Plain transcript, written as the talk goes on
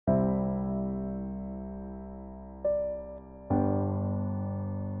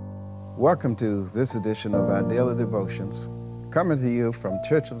Welcome to this edition of our daily devotions, coming to you from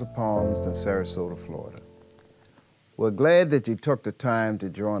Church of the Palms in Sarasota, Florida. We're glad that you took the time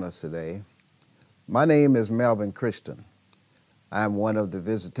to join us today. My name is Melvin. I'm one of the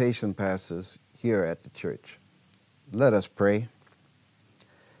visitation pastors here at the church. Let us pray.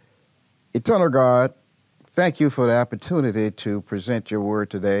 Eternal God, thank you for the opportunity to present your word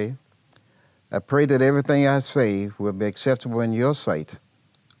today. I pray that everything I say will be acceptable in your sight,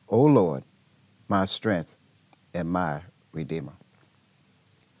 O Lord, my strength and my Redeemer.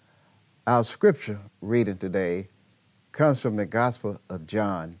 Our scripture reading today comes from the Gospel of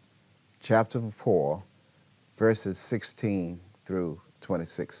John, chapter 4, verses 16 through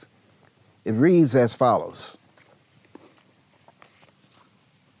 26. It reads as follows.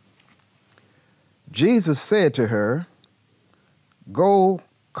 Jesus said to her, "Go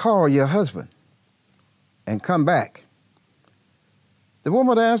call your husband and come back." The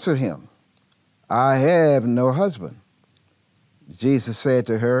woman answered him, "I have no husband." Jesus said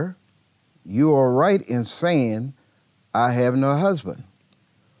to her, "You are right in saying, 'I have no husband.'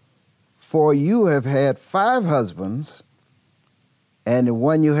 For you have had 5 husbands, and the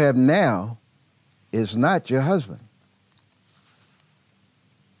one you have now is not your husband."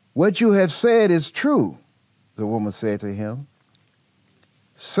 "What you have said is true," the woman said to him.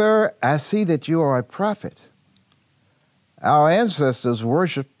 "Sir, I see that you are a prophet. Our ancestors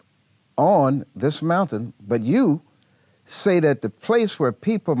worshiped on this mountain, but you say that the place where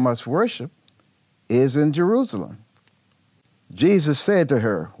people must worship is in Jerusalem." Jesus said to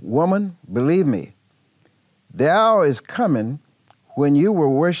her, "Woman, believe me, the hour is coming when you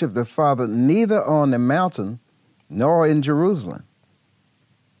will worship the Father neither on the mountain nor in Jerusalem.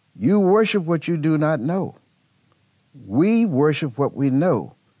 You worship what you do not know. We worship what we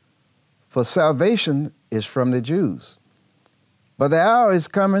know, for salvation is from the Jews. But the hour is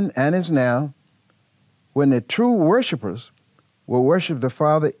coming and is now when the true worshipers will worship the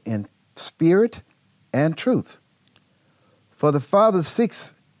Father in spirit and truth. For the Father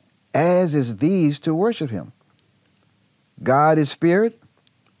seeks as is these to worship him. God is spirit,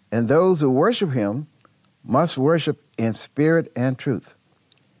 and those who worship him must worship in spirit and truth."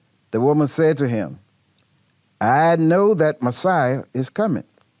 The woman said to him, "I know that Messiah is coming,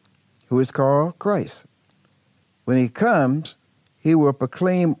 who is called Christ. When he comes, he will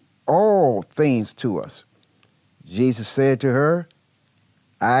proclaim all things to us." Jesus said to her,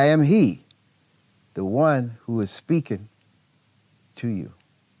 "I am he, the one who is speaking to you."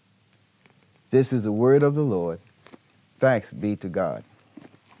 This is the word of the Lord. Thanks be to God.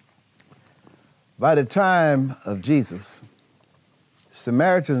 By the time of Jesus,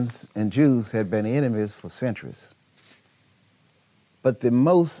 Samaritans and Jews had been enemies for centuries. But the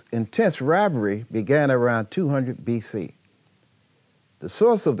most intense rivalry began around 200 BC. The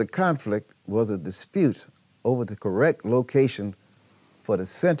source of the conflict was a dispute over the correct location for the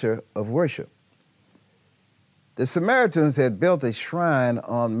center of worship. The Samaritans had built a shrine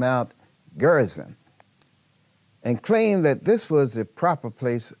on Mount Gerizim and claimed that this was the proper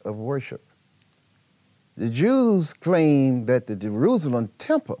place of worship. The Jews claimed that the Jerusalem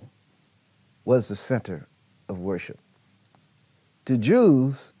temple was the center of worship. To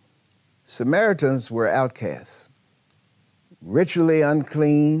Jews, Samaritans were outcasts, ritually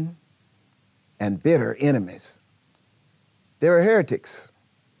unclean, and bitter enemies. They were heretics.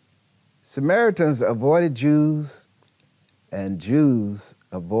 Samaritans avoided Jews, and Jews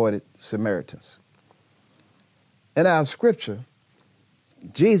avoided Samaritans. In our scripture,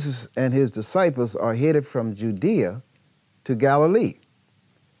 Jesus and his disciples are headed from Judea to Galilee.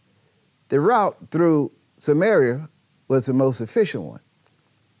 The route through Samaria was the most efficient one.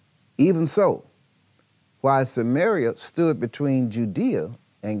 Even so, while Samaria stood between Judea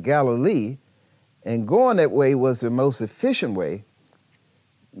and Galilee, and going that way was the most efficient way,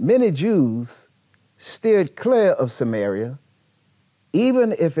 many Jews steered clear of Samaria,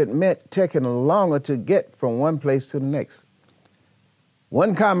 even if it meant taking longer to get from one place to the next.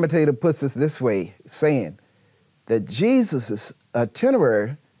 One commentator puts it this way, saying that Jesus'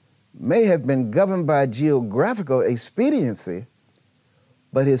 itinerary may have been governed by geographical expediency,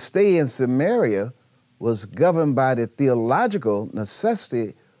 but his stay in Samaria was governed by the theological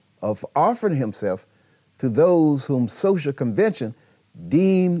necessity of offering himself to those whom social convention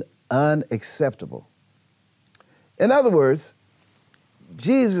deemed unacceptable. In other words,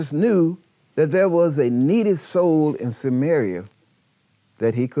 Jesus knew that there was a needy soul in Samaria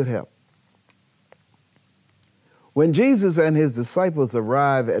that he could help. When Jesus and his disciples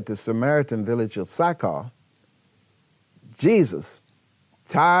arrived at the Samaritan village of Sychar, Jesus,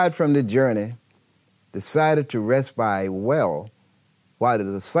 tired from the journey, decided to rest by a well while the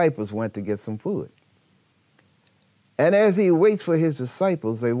disciples went to get some food. And as he waits for his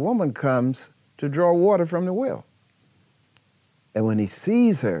disciples, a woman comes to draw water from the well. And when he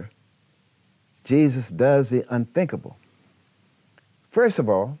sees her, Jesus does the unthinkable. First of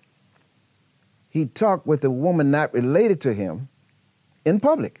all, he talked with a woman not related to him in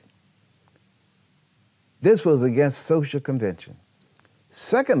public. This was against social convention.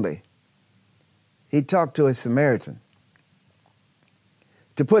 Secondly, he talked to a Samaritan.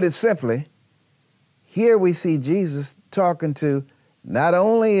 To put it simply, here we see Jesus talking to not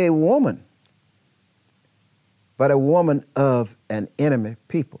only a woman, but a woman of an enemy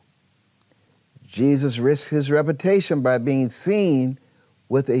people. Jesus risks his reputation by being seen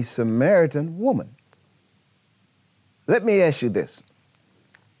with a Samaritan woman. Let me ask you this.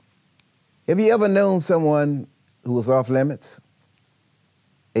 Have you ever known someone who was off limits?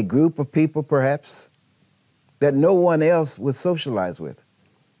 A group of people, perhaps, that no one else would socialize with?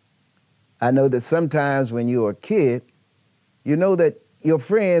 I know that sometimes when you're a kid, you know that your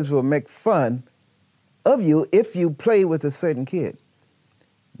friends will make fun of you if you play with a certain kid.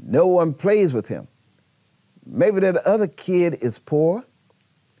 No one plays with him. Maybe that other kid is poor,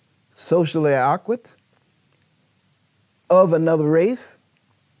 socially awkward, of another race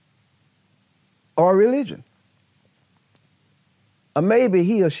or religion. Or maybe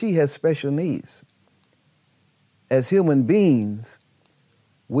he or she has special needs. As human beings,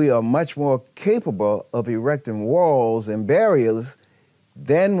 we are much more capable of erecting walls and barriers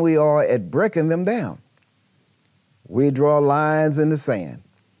than we are at breaking them down. We draw lines in the sand.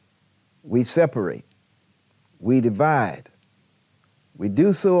 We separate. We divide. We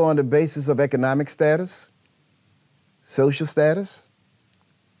do so on the basis of economic status, social status,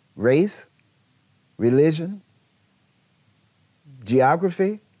 race, religion,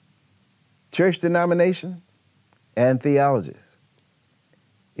 geography, church denomination, and theologies.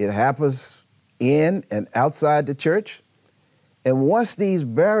 It happens in and outside the church. And once these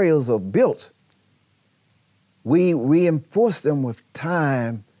barriers are built, we reinforce them with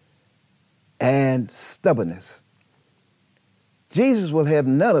time and stubbornness. Jesus will have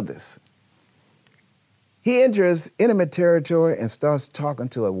none of this. He enters intimate territory and starts talking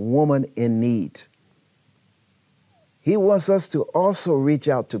to a woman in need. He wants us to also reach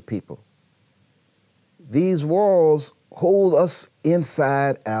out to people. These walls hold us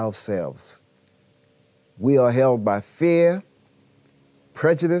inside ourselves. We are held by fear,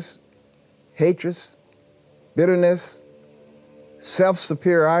 prejudice, hatred, bitterness,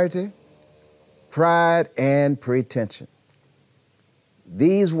 self-superiority, pride, and pretension.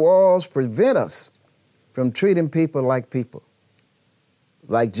 These walls prevent us from treating people like people.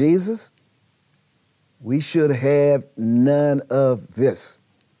 Like Jesus, we should have none of this.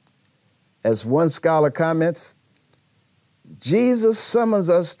 As one scholar comments, Jesus summons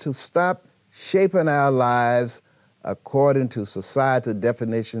us to stop shaping our lives according to societal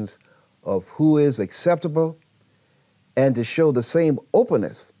definitions of who is acceptable and to show the same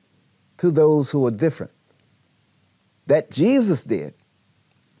openness to those who are different that Jesus did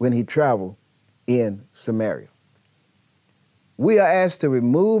when he traveled in Samaria. We are asked to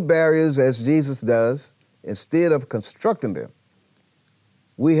remove barriers as Jesus does instead of constructing them.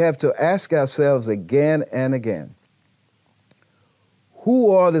 We have to ask ourselves again and again,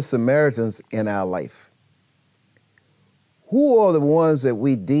 who are the Samaritans in our life? Who are the ones that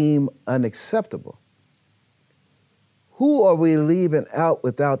we deem unacceptable? Who are we leaving out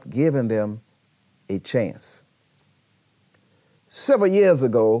without giving them a chance? Several years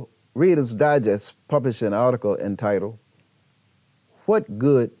ago, Reader's Digest published an article entitled, "What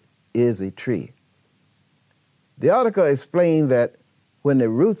Good is a Tree?" The article explained that when the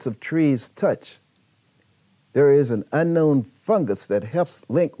roots of trees touch, there is an unknown fungus that helps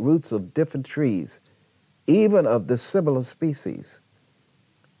link roots of different trees, even of dissimilar species.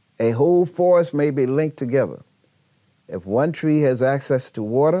 A whole forest may be linked together. If one tree has access to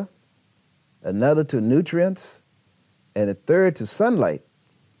water, another to nutrients, and a third to sunlight,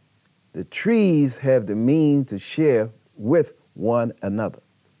 the trees have the means to share with one another.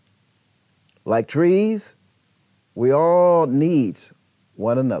 Like trees, we all need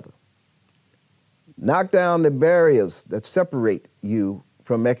one another. Knock down the barriers that separate you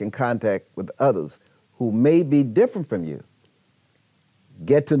from making contact with others who may be different from you.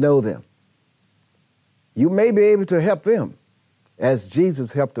 Get to know them. You may be able to help them, as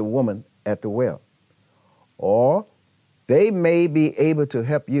Jesus helped the woman at the well. Or they may be able to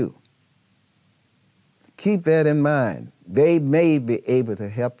help you. Keep that in mind. They may be able to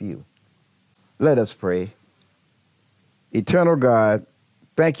help you. Let us pray. Eternal God,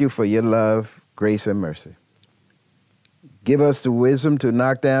 thank you for your love, grace, and mercy. Give us the wisdom to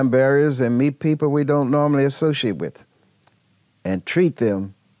knock down barriers and meet people we don't normally associate with and treat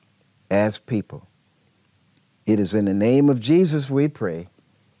them as people. It is in the name of Jesus we pray.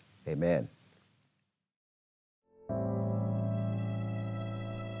 Amen.